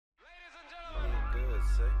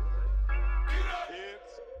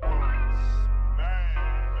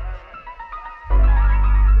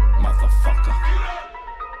Motherfucker.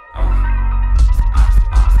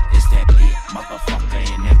 It's that big motherfucker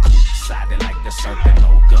in that coupe, sliding like the serpent.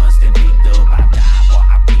 No guns, then big dub. I die, boy,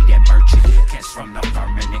 I be that merchant. Catch from the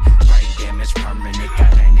firmament, brain damage permanent.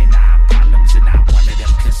 Got 99 problems and not one of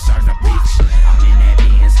them concern a bitch. I'm in that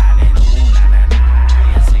Benz hollering, ooh, na na na.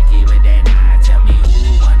 Yeah, slicky with that nine, tell me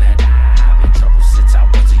who wanna die. I've been trouble since I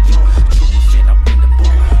was a youth. True fit up in the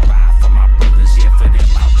booth. Ride for my brothers, yeah, for them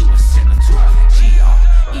I'll do a sinner too. GR,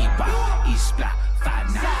 East Block,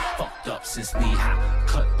 5'9", fucked up since knee high,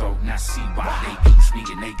 cutthroat, now see why they use me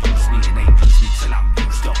and they use me and they use me till I'm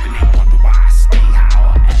used up and they wonder why I stay high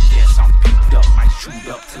or at this I'm puked up, might shoot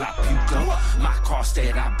up till I puke up, my cross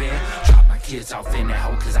that I bear, drop my kids off in that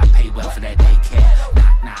hole cause I pay well for that daycare,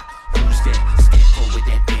 knock knock, who's that, scarecrow with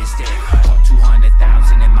that dead stare, caught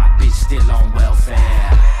 200,000 and my bitch still on welfare,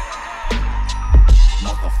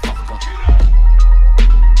 motherfucker.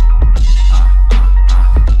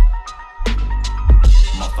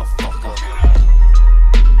 Motherfucker.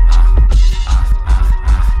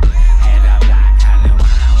 Head up like Holly,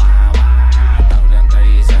 wah. Throw them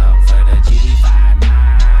threes up for the G59.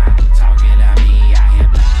 Talking to me, I hear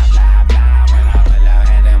blah, blah, blah. When I pull up,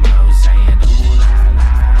 had them hoes saying ooh la la.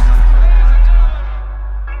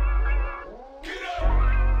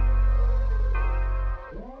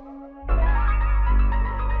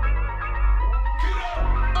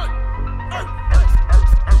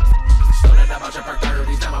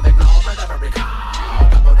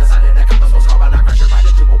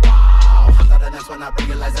 When I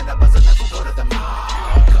realized that I wasn't ever go to the mall.